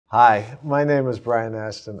Hi, my name is Brian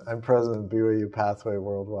Ashton. I'm president of BYU-Pathway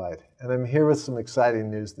Worldwide, and I'm here with some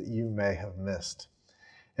exciting news that you may have missed.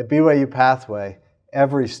 At BYU-Pathway,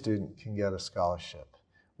 every student can get a scholarship.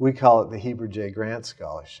 We call it the Heber J. Grant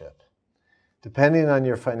Scholarship. Depending on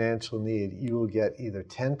your financial need, you will get either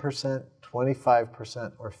 10%,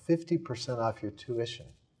 25%, or 50% off your tuition.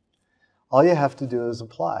 All you have to do is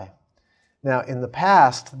apply. Now, in the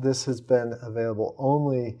past, this has been available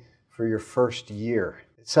only for your first year.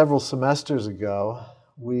 Several semesters ago,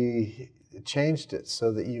 we changed it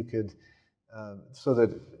so that you could, so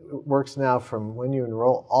that it works now from when you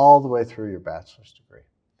enroll all the way through your bachelor's degree.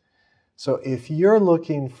 So if you're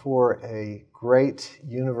looking for a great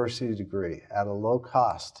university degree at a low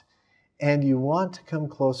cost, and you want to come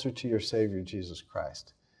closer to your Savior, Jesus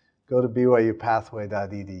Christ, go to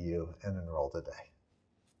byupathway.edu and enroll today.